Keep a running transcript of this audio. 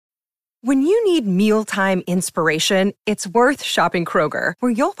When you need mealtime inspiration, it's worth shopping Kroger,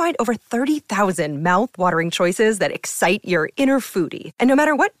 where you'll find over 30,000 mouth-watering choices that excite your inner foodie. And no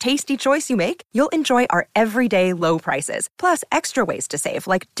matter what tasty choice you make, you'll enjoy our everyday low prices, plus extra ways to save,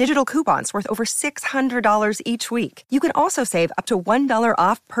 like digital coupons worth over $600 each week. You can also save up to $1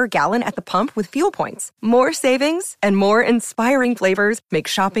 off per gallon at the pump with fuel points. More savings and more inspiring flavors make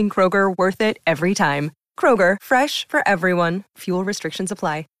shopping Kroger worth it every time. Kroger, fresh for everyone. Fuel restrictions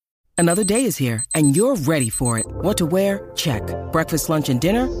apply. Another day is here, and you're ready for it. What to wear? Check. Breakfast, lunch, and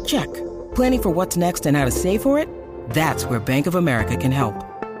dinner? Check. Planning for what's next and how to save for it? That's where Bank of America can help.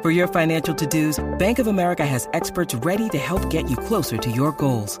 For your financial to-dos, Bank of America has experts ready to help get you closer to your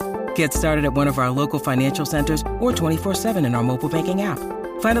goals. Get started at one of our local financial centers or 24/7 in our mobile banking app.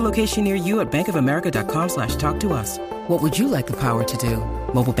 Find a location near you at bankofamerica.com/talktous. What would you like the power to do?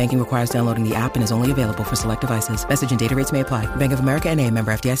 Mobile banking requires downloading the app and is only available for select devices. Message and data rates may apply. Bank of America N.A.,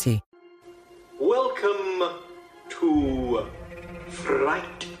 member FDIC. Welcome to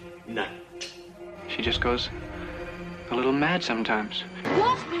Fright Night. She just goes a little mad sometimes.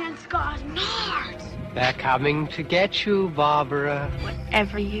 Wolfman's got nards. They're coming to get you, Barbara.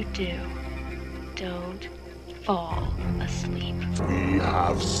 Whatever you do, don't fall asleep. We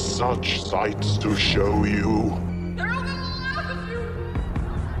have such sights to show you. They're all gonna laugh at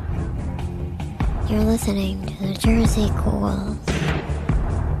you. You're listening to the Jersey Ghouls.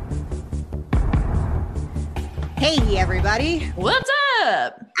 Hey, everybody. What's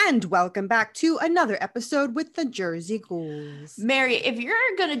up? And welcome back to another episode with the Jersey Ghouls. Mary, if you're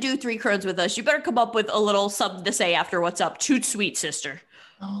going to do 3 crones with us, you better come up with a little something to say after what's up. Toot sweet, sister.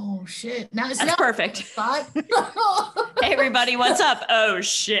 Oh, shit. That's perfect. Hey, everybody, what's up? Oh,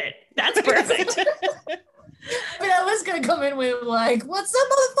 shit. That's perfect. I mean, I was going to come in with, like, what's up,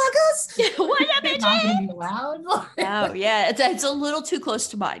 motherfuckers? What up, bitches? Not going to be loud. Oh, yeah. It's a little too close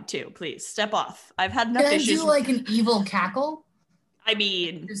to mine, too. Please, step off. I've had enough issues. Can I do, like, an evil cackle? I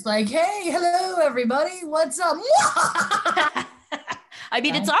mean... Just like, hey, hello, everybody. What's up? I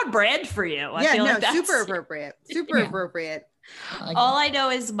mean, it's on brand for you. I feel like that's super appropriate. Super appropriate. All I know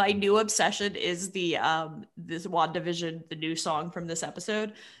is my new obsession is the this WandaVision, the new song from this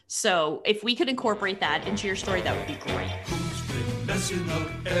episode. So if we could incorporate that into your story, that would be great. Who's been messing up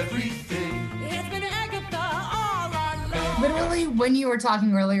everything? It's been Agatha all along. Literally, when you were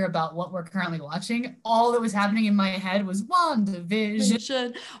talking earlier about what we're currently watching, all that was happening in my head was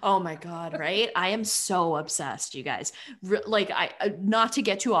WandaVision. Oh my God, right? I am so obsessed, you guys. I not to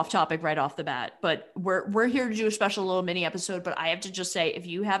get too off topic right off the bat, but we're here to do a special little mini episode, but I have to just say, if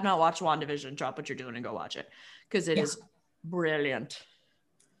you have not watched WandaVision, drop what you're doing and go watch it, because it is brilliant.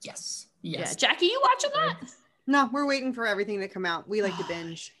 Yes. Yeah. Jackie, you watching that? No, we're waiting for everything to come out. We like to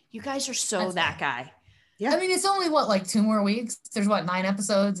binge. You guys are so that guy. Yeah. I mean, it's only like 2 more weeks. There's 9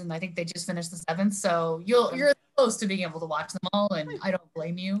 episodes, and I think they just finished the 7th. So you're close to being able to watch them all, and I don't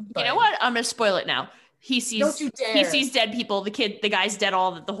blame you. But... You know what? I'm gonna spoil it now. He sees Don't you dare. He sees dead people. The guy's dead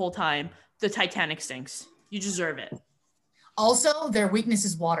the whole time. The Titanic sinks. You deserve it. Also, their weakness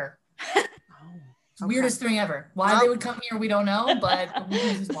is water. Weirdest thing ever. Why they would come here, we don't know, but the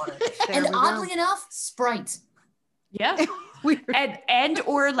weakness is water. And oddly enough, Sprite. Yeah. and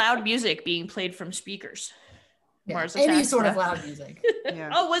or loud music being played from speakers. Yeah. Mars Any Attacks, sort of loud music. Yeah.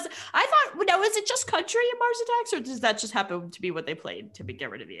 Was it just country in Mars Attacks, or does that just happen to be what they played to get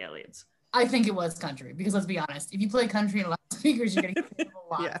rid of the aliens? I think it was country, because let's be honest, if you play country and loudspeakers, you're getting a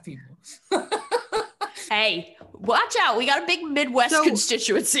lot of people. Hey, watch out. We got a big Midwest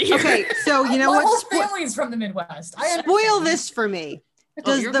constituency here. Okay, so you know My what? whole family is from the Midwest. Spoil this for me.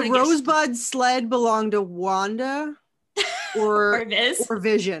 Does the Rosebud sled belong to Wanda or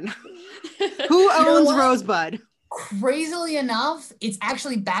Vision? Who owns Rosebud? Crazily enough, it's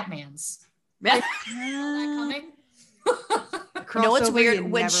actually Batman's. Yeah. Coming? You know what's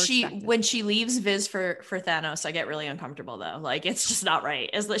weird? When she leaves Viz for Thanos, I get really uncomfortable though. Like, it's just not right.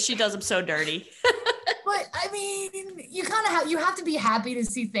 She does him so dirty. But I mean, you kind of you have to be happy to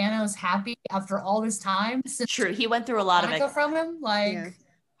see Thanos happy after all this time. True, he went through a lot of it from him.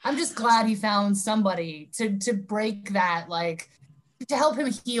 I'm just glad he found somebody to break that, to help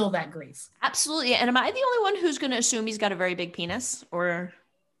him heal that grief. Absolutely. And am I the only one who's going to assume he's got a very big penis, or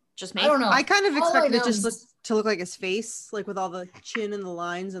just me? I don't know. I kind of expected it just to look like his face, with all the chin and the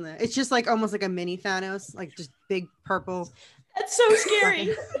lines, and it's just almost like a mini Thanos, just big purple. That's so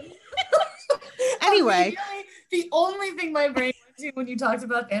scary. Anyway, the only thing my brain went to when you talked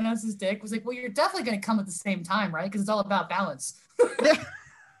about Thanos' dick was well, you're definitely going to come at the same time, right? Because it's all about balance.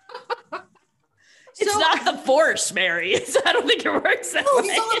 It's not the Force, Mary. I don't think it works that way.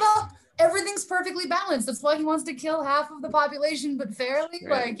 It's all about everything's perfectly balanced. That's why he wants to kill half of the population, but fairly.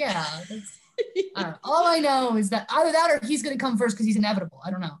 Right. Like, yeah. I don't know. All I know is that either that or he's going to come first because he's inevitable.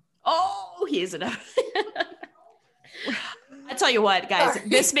 I don't know. Oh, he is inevitable. I tell you what, guys,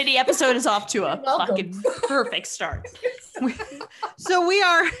 this mini episode is off to a fucking perfect start. So we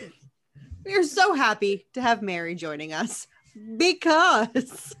are so happy to have Mary joining us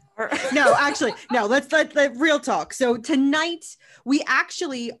because let's let real talk. So tonight we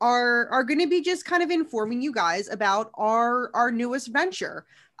actually are going to be just kind of informing you guys about our newest venture.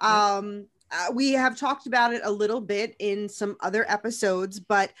 We have talked about it a little bit in some other episodes,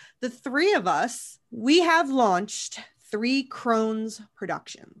 but the three of us, we have launched 3 Crones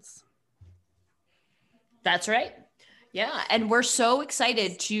Productions. That's right. Yeah. And we're so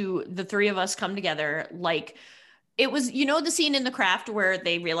excited to the 3 of us come together. Like it was, the scene in The Craft where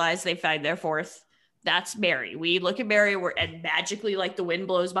they realize they find their 4th. That's Mary. We look at Mary and magically like the wind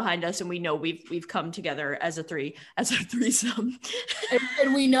blows behind us and we know we've come together as a threesome.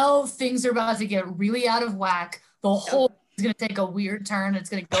 and we know things are about to get really out of whack. The whole is going to take a weird turn.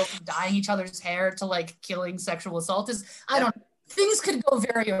 It's going to go from dyeing each other's hair to like killing sexual assault. Things could go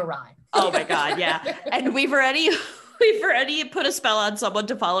very awry. Oh my God. Yeah. And we've already put a spell on someone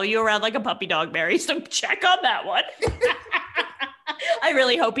to follow you around like a puppy dog, Mary. So check on that one. I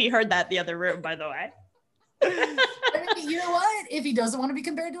really hope he heard that in the other room, by the way. You know what? If he doesn't want to be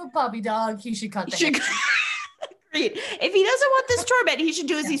compared to a puppy dog, he should cut the hair. Agreed. If he doesn't want this torment, he should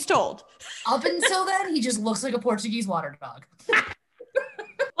do as he's told. Up until then, he just looks like a Portuguese water dog.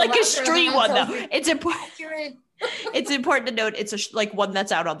 Like a street one, though. It's important. It's important to note it's like one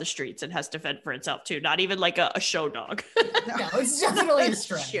that's out on the streets and has to fend for itself too. Not even like a show dog. No, it's definitely a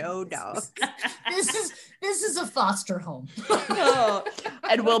stray. Show dog. This is a foster home.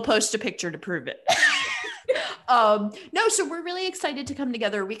 And we'll post a picture to prove it. No, so we're really excited to come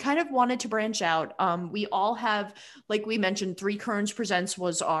together. We kind of wanted to branch out. We all have, like we mentioned, 3 Crones Presents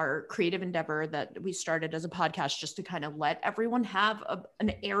was our creative endeavor that we started as a podcast just to kind of let everyone have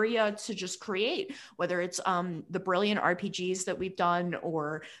an area to just create, whether it's the brilliant RPGs that we've done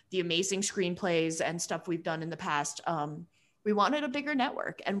or the amazing screenplays and stuff we've done in the past. We wanted a bigger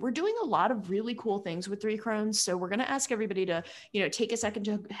network, and we're doing a lot of really cool things with 3 Crones. So we're going to ask everybody to, take a second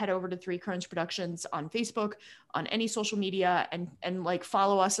to head over to 3 Crones Productions on Facebook, on any social media, and like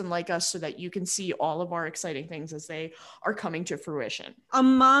follow us and like us so that you can see all of our exciting things as they are coming to fruition.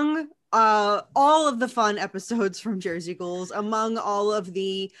 Among all of the fun episodes from Jersey Ghouls, among all of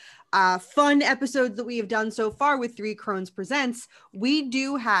the fun episodes that we have done so far with 3 Crones Presents, we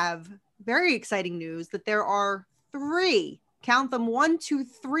do have very exciting news that there are 3, count them, 1, 2,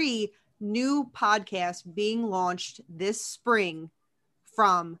 3 new podcasts being launched this spring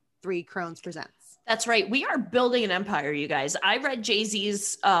from 3 Crones Presents. That's right. We are building an empire, you guys. I read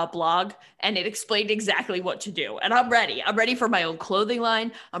Jay-Z's blog and it explained exactly what to do. And I'm ready. I'm ready for my own clothing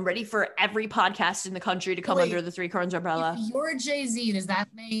line. I'm ready for every podcast in the country to come under the 3 Crones umbrella. If you're Jay-Z, does that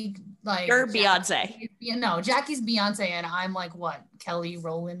make like... You're Beyonce. No, Jackie's Beyonce and I'm like what? Kelly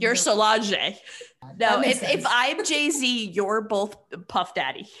Rowland? You're Solange. No, if I'm Jay-Z, you're both Puff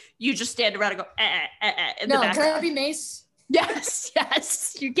Daddy. You just stand around and go, in the background. Can I be Mace?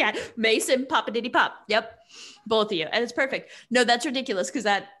 Yes, you can. Mason, Papa Diddy Pop. Yep, both of you, and it's perfect. No, that's ridiculous because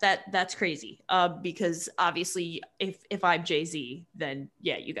that's crazy. Because obviously, if I'm Jay-Z, then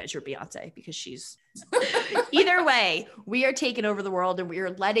yeah, you guys are Beyonce because she's. Either way, we are taking over the world, and we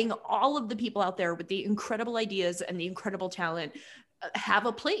are letting all of the people out there with the incredible ideas and the incredible talent have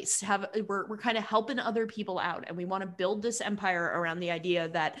a place. We're kind of helping other people out, and we want to build this empire around the idea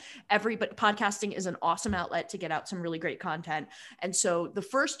that podcasting is an awesome outlet to get out some really great content. And so the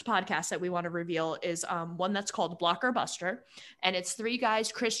first podcast that we want to reveal is one that's called Blocker Buster, and it's 3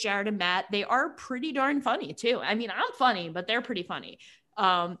 guys, Chris, Jared, and Matt. They are pretty darn funny too. I mean, I'm funny, but they're pretty funny.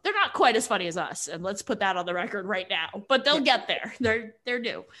 They're not quite as funny as us, and let's put that on the record right now, but they'll get there. They're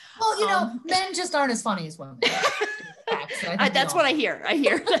new. Well, men just aren't as funny as women. That's what I hear.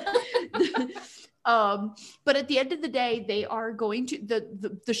 But at the end of the day, they are going to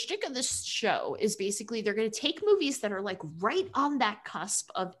the shtick of this show is basically they're going to take movies that are like right on that cusp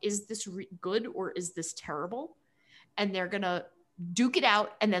of is this good or is this terrible, and they're going to duke it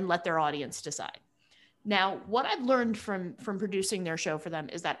out and then let their audience decide. Now, what I've learned from producing their show for them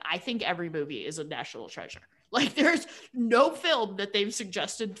is that I think every movie is a national treasure. Like, there's no film that they've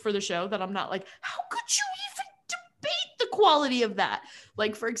suggested for the show that I'm not like, how could you even debate the quality of that?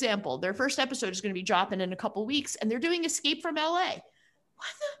 Like, for example, their first episode is going to be dropping in a couple weeks, and they're doing Escape from LA.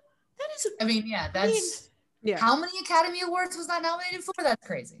 Yeah. How many Academy Awards was that nominated for? That's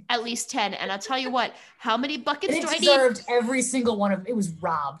crazy. At least 10. And I'll tell you what, how many buckets do I need? It deserved every single one of it. Was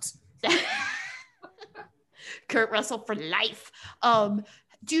robbed. Kurt Russell for life.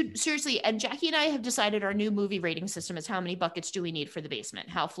 Dude, seriously, and Jackie and I have decided our new movie rating system is how many buckets do we need for the basement?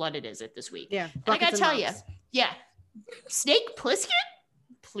 How flooded is it this week? Yeah. And I gotta tell you, Snake Plissken,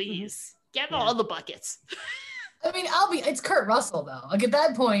 please get all the buckets. I mean, it's Kurt Russell though. Like at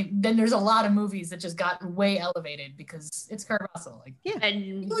that point, then there's a lot of movies that just got way elevated because it's Kurt Russell. Like,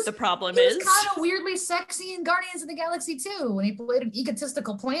 and the problem he is was kind of weirdly sexy in Guardians of the Galaxy 2 when he played an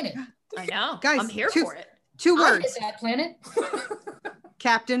egotistical planet. I know, guys. I'm here for it. 2 I words. hit that planet.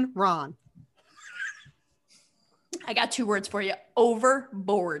 Captain Ron. I got 2 words for you.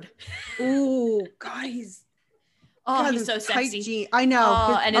 Overboard. Ooh, guys. Oh, God, he's so those tight sexy. jeans. I know.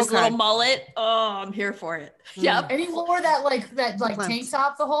 Oh, and his little mullet. Oh, I'm here for it. Yep. And he wore that tank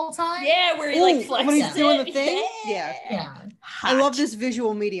top the whole time. Yeah, where he like flexes when he's doing the it. thing. Yeah. Hot. I love this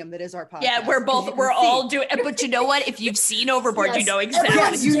visual medium that is our podcast. Yeah, we're all doing it. But you know what? If you've seen Overboard, you know exactly.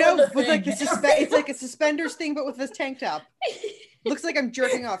 Yes, you know, with like the it's like a suspenders thing, but with this tank top. Looks like I'm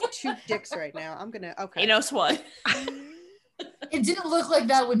jerking off 2 dicks right now. I'm gonna You know what? It didn't look like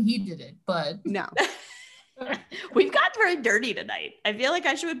that when he did it, but no. We've gotten very dirty tonight. I feel like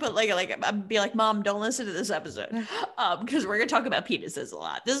I should put be like, Mom, don't listen to this episode, because we're gonna talk about penises a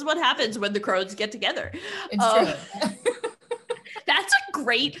lot. This is what happens when the crows get together. It's true. That's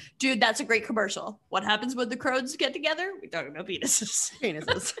a great commercial. What happens when the crows get together? We're talking about penises.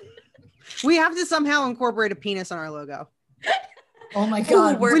 Penises. We have to somehow incorporate a penis on our logo. Oh my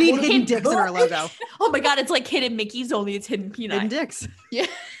God. We need hidden dicks in our logo. Oh my God, it's like hidden Mickeys, only it's hidden peni. Hidden dicks. Yeah.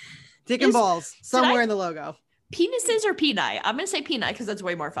 Dick and balls somewhere in the logo. Penises or peni? I'm gonna say peni because that's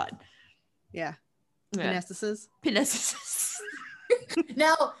way more fun. Yeah. Penises. Penises.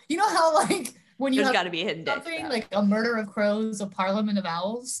 Now, you know how like when there's got to be a hidden something like a murder of crows, a parliament of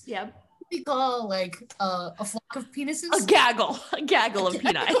owls. Yeah. We call like a flock of penises. A gaggle of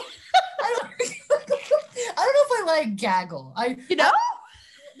peni. I don't know if I like gaggle.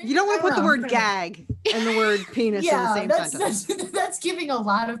 You don't want to put the word gag and the word penis in the same sentence. That's giving a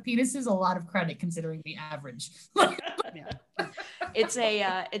lot of penises a lot of credit considering the average. It's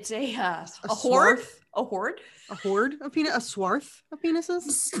a horde. A horde? A horde of penis? A swarth of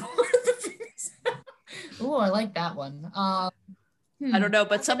penises? Oh, I like that one. I don't know,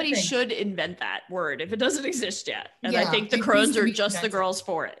 but somebody should invent that word if it doesn't exist yet. And I think the crows are just the girls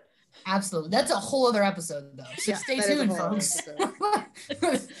for it. Absolutely. That's a whole other episode, though. So stay tuned, folks.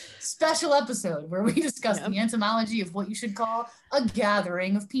 Special episode where we discuss the etymology of what you should call a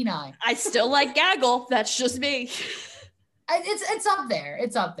gathering of peni. I still like gaggle. That's just me. It's up there.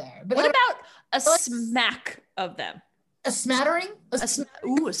 It's up there. But what about a smack of them? A smattering? A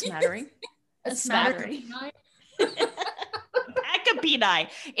smattering. A smattering. Pack of peni.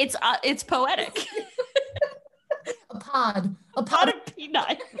 It's poetic. A pod of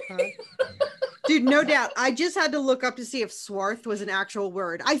peni. Dude, no doubt. I just had to look up to see if swarth was an actual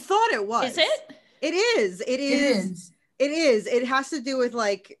word. I thought it was. Is it? It is. It is. It has to do with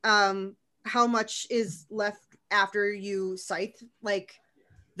like how much is left after you scythe like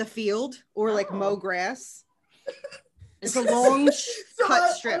the field or like mow grass. It's a long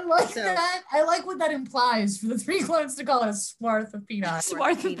cut strip. I like that. I like what that implies for the 3 clones to call it a swarth of peni.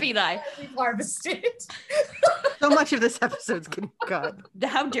 Swarth of peni. Harvested. So much of this episode's getting cut.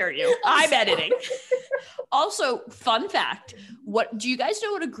 How dare you? I'm editing. Also, fun fact. What do you guys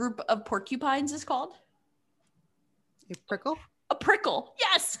know what a group of porcupines is called? A prickle? A prickle.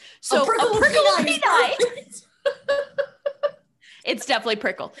 Yes. So a prickle of peni. It's definitely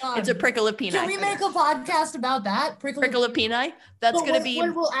prickle. It's a prickle of peni. Can we make a podcast about that? Prickle of peni? That's going to be... What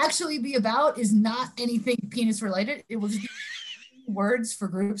it will actually be about is not anything penis related. It will just be words for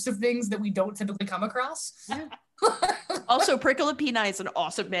groups of things that we don't typically come across. Yeah. Also, prickle of peni is an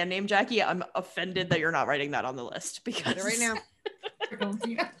awesome band name, Jackie. I'm offended that you're not writing that on the list because... Right now.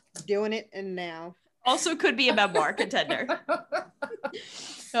 Doing it and now. Also could be a memoir contender.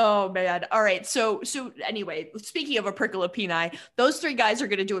 Oh man. All right. So anyway, speaking of a prickle of peni, those 3 guys are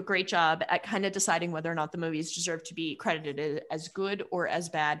going to do a great job at kind of deciding whether or not the movies deserve to be credited as good or as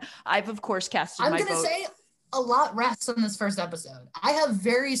bad. I've of course casted my vote. I'm going to say a lot rests on this first episode. I have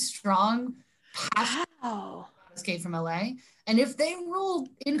very strong passion for Escape from LA. And if they rule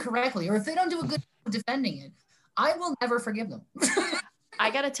incorrectly or if they don't do a good job defending it, I will never forgive them. I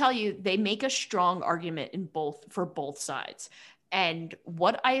got to tell you, they make a strong argument for both sides. And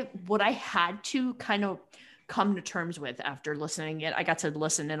what I had to kind of come to terms with after listening it, I got to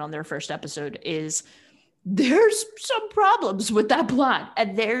listen in on their first episode, is there's some problems with that plot.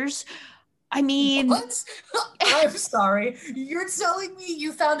 And what? I'm sorry. You're telling me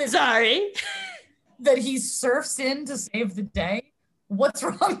you found it sorry that he surfs in to save the day What's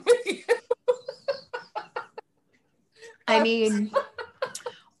wrong with you? I mean,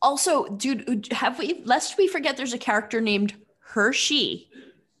 also, dude, lest we forget there's a character named Hershey,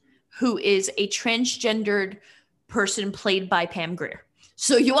 who is a transgendered person played by Pam Grier.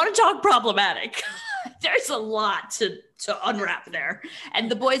 So you want to talk problematic. There's a lot to unwrap there.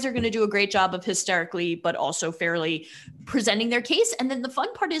 And the boys are going to do a great job of hysterically, but also fairly presenting their case. And then the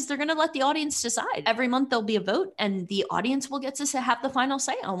fun part is they're going to let the audience decide. Every month there'll be a vote and the audience will get to have the final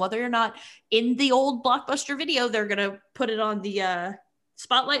say on whether or not in the old Blockbuster video, they're going to put it on the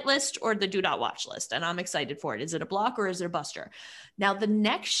spotlight list or the do not watch list. And I'm excited for it. Is it a block or is it a buster? Now, the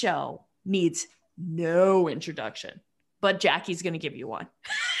next show needs no introduction, but Jackie's going to give you one.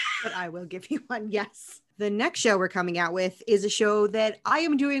 But I will give you one. Yes. The next show we're coming out with is a show that I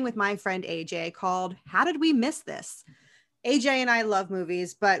am doing with my friend AJ called How Did We Miss This? AJ and I love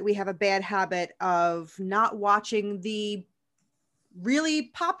movies, but we have a bad habit of not watching the really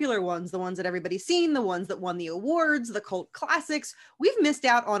popular ones, the ones that everybody's seen, the ones that won the awards, the cult classics. We've missed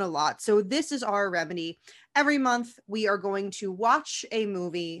out on a lot. So this is our remedy. Every month we are going to watch a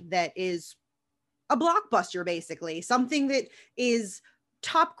movie that is a blockbuster, basically, something that is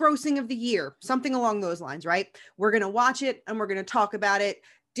top grossing of the year, something along those lines, right? We're going to watch it and we're going to talk about it.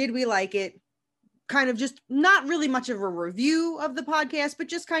 Did we like it? Kind of just not really much of a review of the podcast, but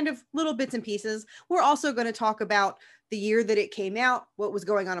just kind of little bits and pieces. We're also going to talk about the year that it came out, what was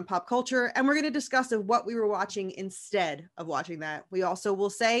going on in pop culture, and we're going to discuss of what we were watching instead of watching that. We also will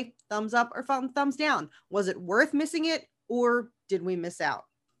say thumbs up or thumbs down. Was it worth missing it or did we miss out?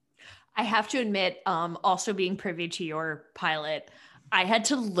 I have to admit, also being privy to your pilot, I had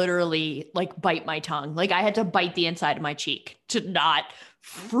to literally bite my tongue. I had to bite the inside of my cheek to not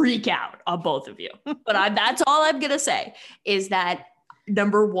freak out on both of you. But that's all I'm going to say is that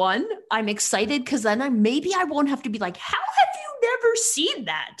number one, I'm excited because then maybe I won't have to be like, how have you never seen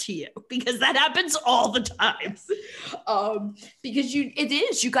that to you? Because that happens all the time. Because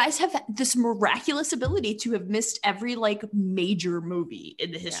you guys have this miraculous ability to have missed every major movie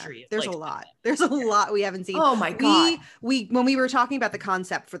in the history. There's a lot. There's a lot we haven't seen. Oh my God. We when we were talking about the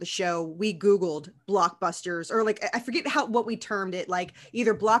concept for the show, we Googled blockbusters or I forget what we termed it,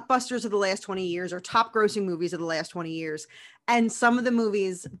 either blockbusters of the last 20 years or top grossing movies of the last 20 years. And some of the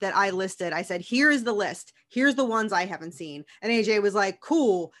movies that I listed, I said, here is the list. Here's the ones I haven't seen. And AJ was like,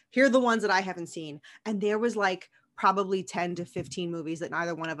 cool. Here are the ones that I haven't seen. And there was probably 10 to 15 movies that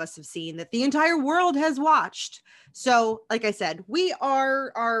neither one of us have seen that the entire world has watched. So like I said, we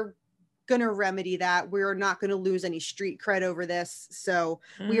are going to remedy that. We're not going to lose any street cred over this. So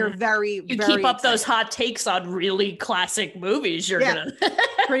we are very, you very keep up excited. those hot takes on really classic movies. You're going to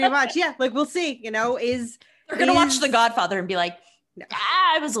pretty much. Yeah. We'll see, They're going to watch The Godfather and be like,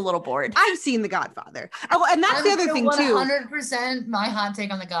 I was a little bored. I've seen The Godfather. Oh, and that's the other thing too. 100% my hot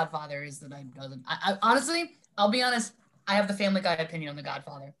take on The Godfather is that I honestly, I'll be honest, I have the Family Guy opinion on The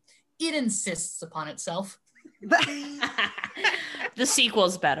Godfather. It insists upon itself. The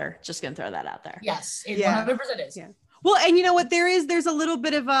sequel's better. Just going to throw that out there. Yes, it 100% is. Yeah. Well, and you know what? There's a little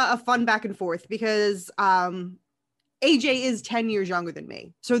bit of a fun back and forth because AJ is 10 years younger than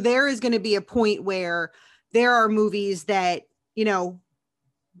me. So there is going to be a point where there are movies that,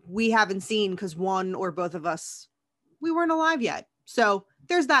 we haven't seen because one or both of us, we weren't alive yet. So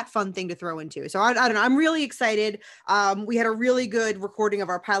there's that fun thing to throw into. So I don't know. I'm really excited. We had a really good recording of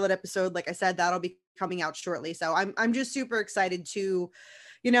our pilot episode. Like I said, that'll be coming out shortly. So I'm just super excited to,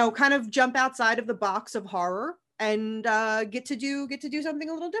 kind of jump outside of the box of horror and get to do something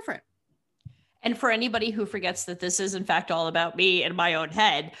a little different. And for anybody who forgets that this is in fact all about me and my own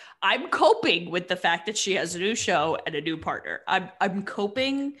head, I'm coping with the fact that she has a new show and a new partner. I'm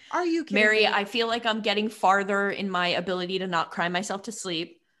coping. Are you kidding Mary? me? I feel like I'm getting farther in my ability to not cry myself to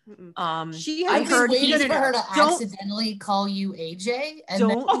sleep. She I has heard waiting for her to accidentally call you AJ. And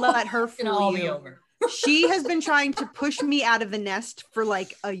don't let her fool you. Over. She has been trying to push me out of the nest for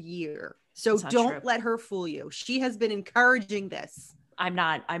a year. So don't let her fool you. She has been encouraging this. I'm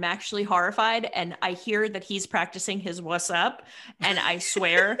not. I'm actually horrified. And I hear that he's practicing his what's up. And I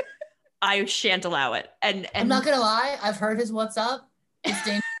swear I shan't allow it. And I'm not going to lie. I've heard his what's up. It's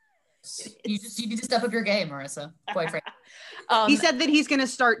dangerous. You need to step up your game, Marissa, quite frankly. He said that he's going to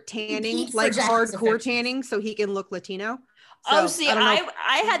start tanning, hardcore tanning, so he can look Latino. So,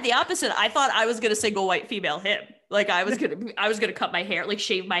 I had the opposite. I thought I was going to single white female him. I was gonna cut my hair,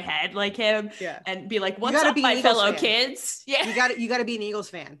 shave my head like him, and be like, "What's up, my fellow kids?" Yeah, you got to be an Eagles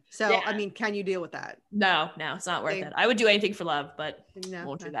fan. So I mean, can you deal with that? No, it's not worth it. I would do anything for love, but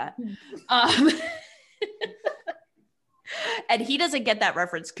won't do that. And he doesn't get that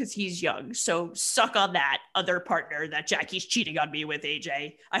reference because he's young. So suck on that, other partner that Jackie's cheating on me with,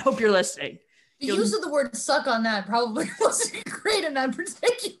 AJ. I hope you're listening. The use of the word suck on that probably wasn't great in that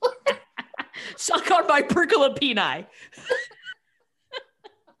particular. Suck on my prickle peni.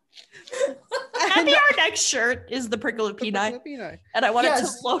 Maybe our next shirt is the prickle of peni. And I want it to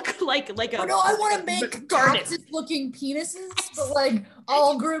look like a no, I want to make cactus looking penises, but like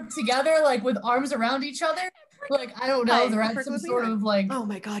all grouped together, like with arms around each other. Like, I don't know, they're at some sort of like, oh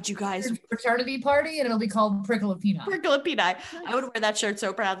my God, you guys, fraternity party, and it'll be called Prickle of Peni. Prickle of Peni. Nice. I would wear that shirt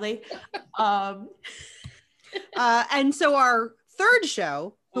so proudly. And so our third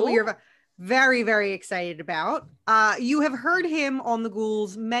show, who we are very, very excited about. You have heard him on the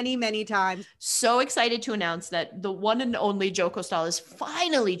Ghouls many, many times. So excited to announce that the one and only Joe Costal is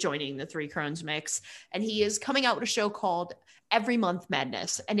finally joining the Three Crones mix. And he is coming out with a show called Every Month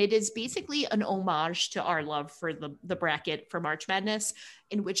Madness. And it is basically an homage to our love for the bracket for March Madness,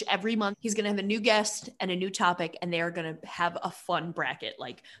 in which every month he's going to have a new guest and a new topic, and they are going to have a fun bracket,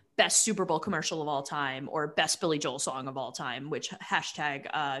 like best Super Bowl commercial of all time or best Billy Joel song of all time, which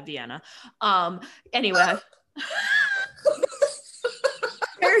hashtag Vienna. Anyway.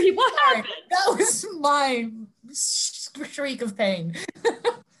 Mary, what happened? That was my shriek of pain.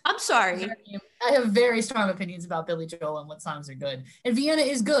 I'm sorry. I have very strong opinions about Billy Joel and what songs are good. And Vienna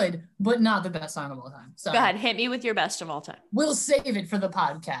is good, but not the best song of all time. So go ahead, hit me with your best of all time. We'll save it for the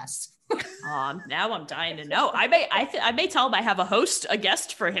podcast. Now I'm dying to know. I may tell him I have a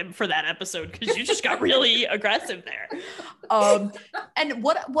guest for him for that episode, because you just got really aggressive there. And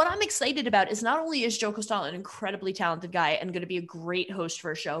what I'm excited about is not only is Joe Costal an incredibly talented guy and going to be a great host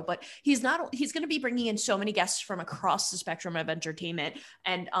for a show, but he's going to be bringing in so many guests from across the spectrum of entertainment,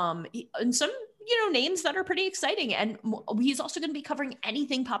 and some names that are pretty exciting. And he's also going to be covering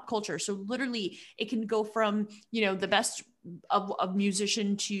anything pop culture. So literally it can go from, the best of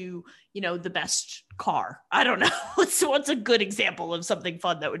musician to, the best car. I don't know. What's a good example of something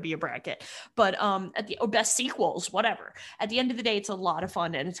fun that would be a bracket, but or best sequels, whatever. At the end of the day, it's a lot of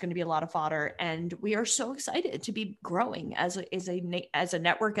fun and it's going to be a lot of fodder. And we are so excited to be growing as a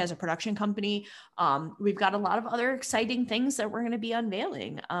network, as a production company. We've got a lot of other exciting things that we're going to be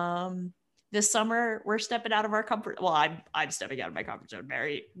unveiling. This summer, we're stepping out of our comfort. Well, I'm stepping out of my comfort zone.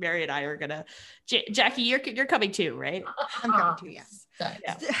 Mary and I are gonna. Jackie, you're coming too, right? I'm coming too. Yes.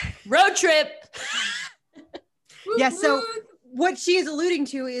 Yeah. Road trip. Yes. So what she is alluding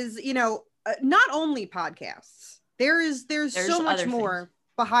to is, not only podcasts. There's so much more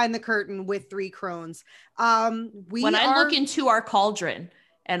behind the curtain with Three Crones. When I look into our cauldron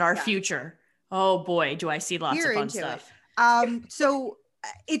and our future, oh boy, do I see lots of fun stuff. So.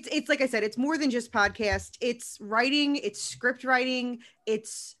 It's like I said, it's more than just podcast. It's writing, it's script writing,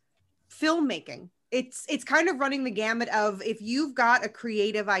 it's filmmaking. It's kind of running the gamut of, if you've got a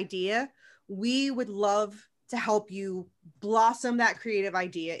creative idea, we would love to help you blossom that creative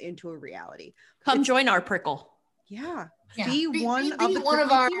idea into a reality. Come join our prickle. Yeah. Be one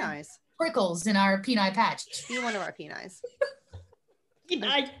of our prickles in our peni patch. Be one of our penis.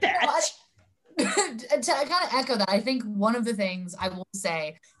 Peni patch. To kind of echo that, I think one of the things I will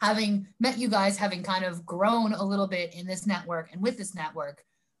say, having met you guys, having kind of grown a little bit in this network and with this network,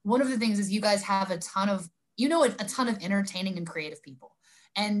 one of the things is you guys have a ton of entertaining and creative people.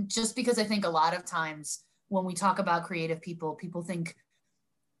 And just because I think a lot of times when we talk about creative people think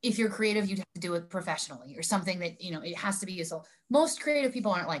if you're creative, you'd have to do it professionally or something that, it has to be. So most creative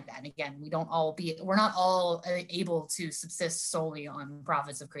people aren't like that. And again, we're not all able to subsist solely on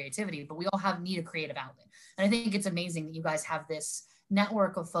profits of creativity, but we all need a creative outlet. And I think it's amazing that you guys have this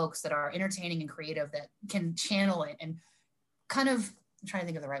network of folks that are entertaining and creative that can channel it and kind of, I'm trying to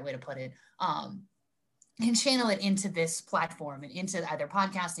think of the right way to put it, and channel it into this platform and into either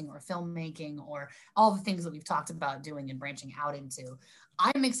podcasting or filmmaking or all the things that we've talked about doing and branching out into.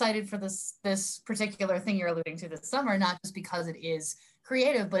 I'm excited for this particular thing you're alluding to this summer, not just because it is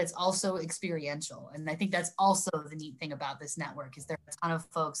creative, but it's also experiential. And I think that's also the neat thing about this network is there are a ton of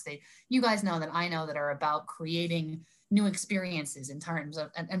folks that you guys know, that I know, that are about creating new experiences in terms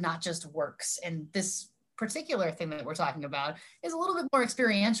of, and not just works. And this particular thing that we're talking about is a little bit more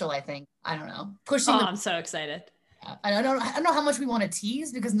experiential, I think. I don't know. I'm so excited. I don't know how much we want to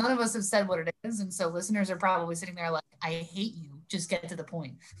tease because none of us have said what it is. And so listeners are probably sitting there like, I hate you. Just get to the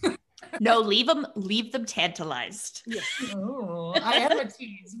point. No, leave them tantalized. Yeah. Oh, I am a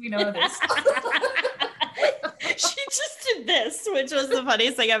tease. We know this. She just did this, which was the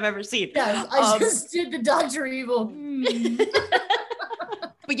funniest thing I've ever seen. Yes, I just did the Dr. Evil.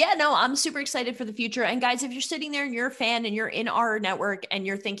 But yeah, no, I'm super excited for the future. And guys, if you're sitting there and you're a fan and you're in our network and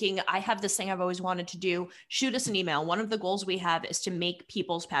you're thinking, I have this thing I've always wanted to do, shoot us an email. One of the goals we have is to make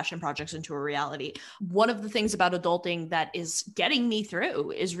people's passion projects into a reality. One of the things about adulting that is getting me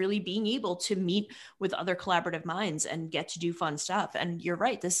through is really being able to meet with other collaborative minds and get to do fun stuff. And you're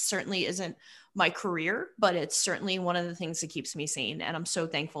right, this certainly isn't my career, but it's certainly one of the things that keeps me sane. And I'm so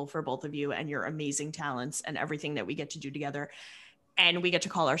thankful for both of you and your amazing talents and everything that we get to do together. And we get to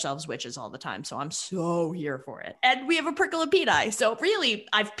call ourselves witches all the time. So I'm so here for it. And we have a prickle of Peni. So really,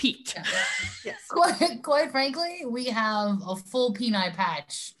 I've peaked. Yes. Quite frankly, we have a full Peni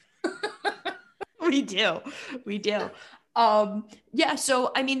patch. We do. Yeah,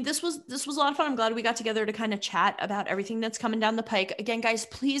 so I mean, this was a lot of fun. I'm glad we got together to kind of chat about everything that's coming down the pike. Again, guys,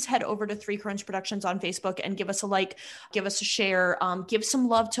 please head over to 3 Crones Productions on Facebook and give us a like, give us a share, give some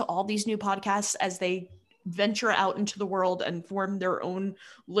love to all these new podcasts as they venture out into the world and form their own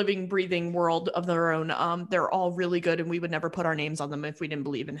living, breathing world of their own. They're all really good, and we would never put our names on them if we didn't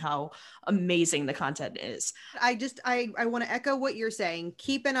believe in how amazing the content is. I want to echo what you're saying.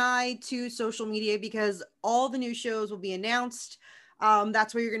 Keep an eye to social media because all the new shows will be announced.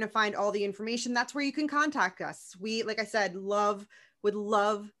 That's where you're going to find all the information. That's where you can contact us. We, like I said, would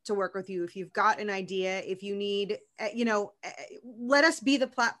love to work with you. If you've got an idea, if you need, let us be the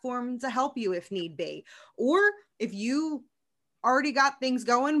platform to help you if need be. Or if you already got things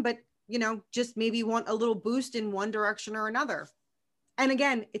going, but, just maybe want a little boost in one direction or another. And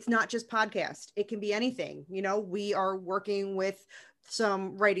again, it's not just podcast. It can be anything. We are working with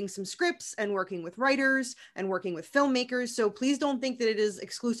writing some scripts and working with writers and working with filmmakers. So please don't think that it is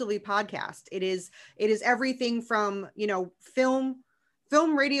exclusively podcast. It is everything from,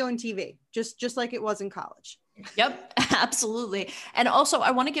 film, radio, and TV, just like it was in college. Yep, absolutely. And also,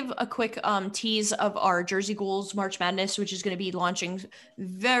 I want to give a quick tease of our Jersey Ghouls March Madness, which is going to be launching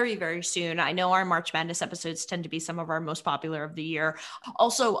very, very soon. I know our March Madness episodes tend to be some of our most popular of the year.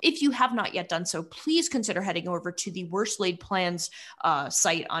 Also, if you have not yet done so, please consider heading over to the Worst Laid Plans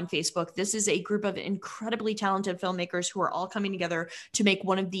site on Facebook. This is a group of incredibly talented filmmakers who are all coming together to make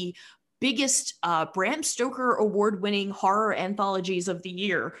one of the biggest Bram Stoker award-winning horror anthologies of the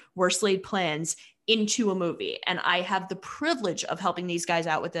year, Worst Laid Plans, into a movie. And I have the privilege of helping these guys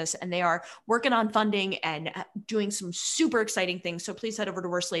out with this, and they are working on funding and doing some super exciting things. So please head over to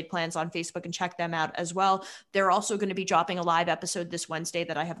Worst Laid Plans on Facebook and check them out as well. They're also going to be dropping a live episode this Wednesday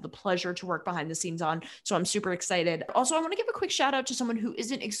that I have the pleasure to work behind the scenes on. So I'm super excited. Also, I want to give a quick shout out to someone who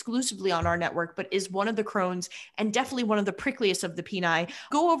isn't exclusively on our network, but is one of the Crones and definitely one of the prickliest of the Peni.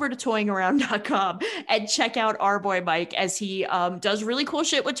 Go over to toyingaround.com and check out our boy Mike as he does really cool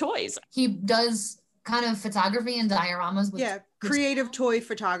shit with toys. He does kind of photography and dioramas with creative toy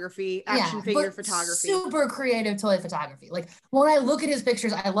photography, action figure photography, super creative toy photography. Like when I look at his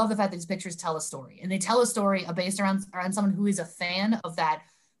pictures, I love the fact that his pictures tell a story, and they tell a story based around someone who is a fan of that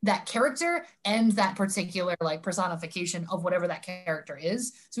character and that particular like personification of whatever that character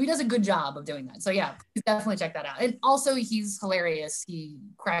is. So he does a good job of doing that. So yeah, please definitely check that out. And also he's hilarious. He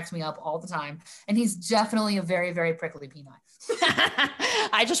cracks me up all the time, and he's definitely a very, very prickly Peni.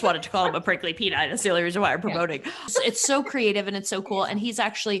 I just wanted to call him a prickly Peni. That's the only reason why I'm promoting. Yeah. It's so creative and it's so cool. And he's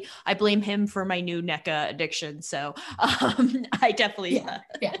actually, I blame him for my new NECA addiction. So I definitely.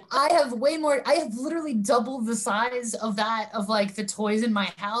 Yeah. I have literally doubled the size of like the toys in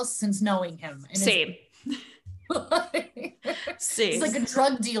my house since knowing him. And Same. He's like a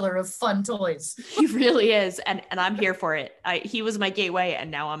drug dealer of fun toys. He really is, and I'm here for it. He was my gateway,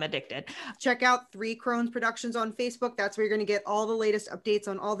 and now I'm addicted. Check out 3 Crones Productions on Facebook. That's where you're going to get all the latest updates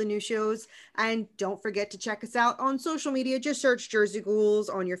on all the new shows. And don't forget to check us out on social media. Just search Jersey Ghouls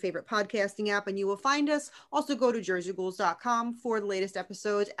on your favorite podcasting app, and you will find us. Also go to jerseyghouls.com for the latest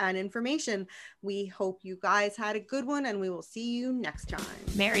episodes and information. We hope you guys had a good one, and we will see you next time.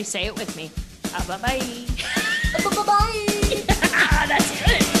 Mary, say it with me. Bye-bye. Bye-bye. That's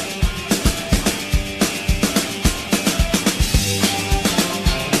good.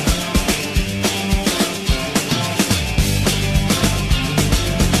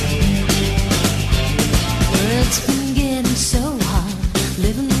 It's been getting so hard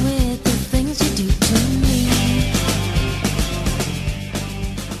living with the things you do to me.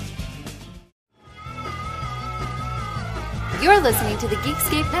 You're listening to the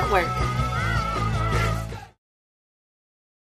Geekscape Network.